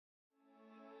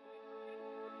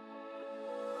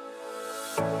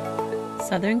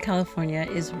Southern California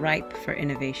is ripe for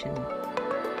innovation.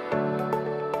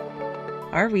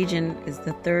 Our region is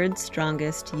the third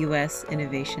strongest U.S.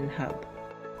 innovation hub.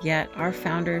 Yet our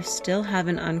founders still have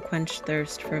an unquenched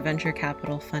thirst for venture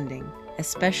capital funding,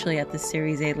 especially at the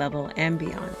Series A level and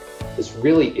beyond. This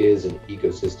really is an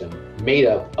ecosystem made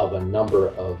up of a number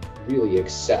of really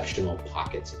exceptional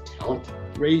pockets of talent.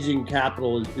 Raising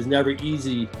capital is never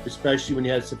easy, especially when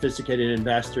you have sophisticated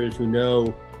investors who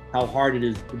know how hard it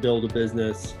is to build a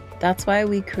business. That's why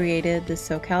we created the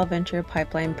SoCal Venture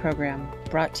Pipeline program,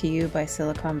 brought to you by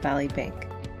Silicon Valley Bank.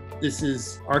 This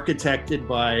is architected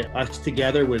by us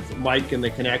together with Mike and the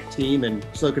Connect team and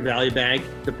Silicon Valley Bank.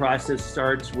 The process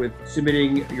starts with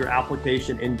submitting your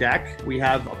application in deck. We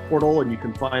have a portal and you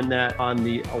can find that on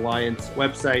the Alliance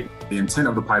website. The intent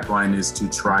of the pipeline is to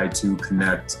try to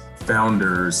connect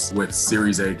founders with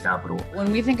Series A capital.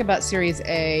 When we think about Series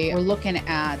A, we're looking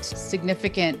at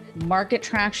significant market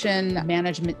traction,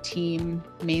 management team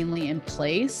mainly in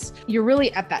place. You're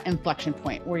really at that inflection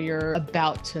point where you're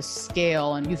about to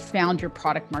scale and you've found your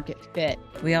product market fit.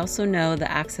 We also know the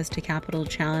access to capital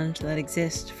challenge that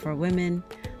exists for women,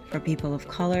 for people of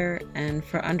color, and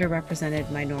for underrepresented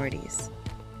minorities.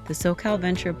 The SoCal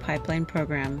Venture Pipeline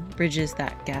program bridges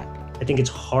that gap. I think it's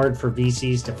hard for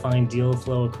VCs to find deal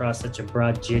flow across such a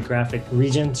broad geographic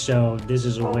region, so this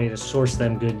is a way to source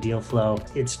them good deal flow.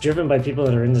 It's driven by people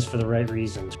that are in this for the right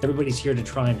reasons. Everybody's here to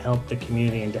try and help the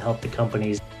community and to help the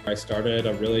companies. I started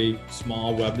a really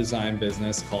small web design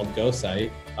business called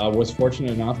GoSite. Was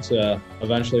fortunate enough to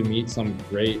eventually meet some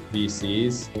great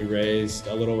VCs. We raised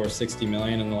a little over $60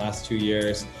 million in the last 2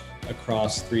 years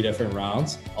across 3 different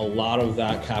rounds. A lot of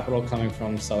that capital coming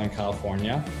from Southern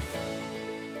California.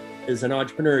 As an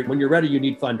entrepreneur, when you're ready, you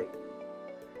need funding.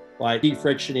 By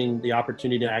defrictioning the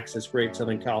opportunity to access great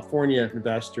Southern California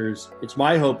investors, it's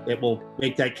my hope it will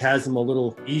make that chasm a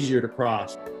little easier to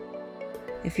cross.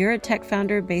 If you're a tech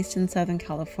founder based in Southern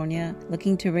California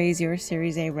looking to raise your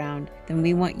Series A round, then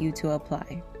we want you to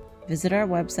apply. Visit our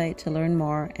website to learn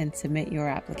more and submit your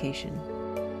application.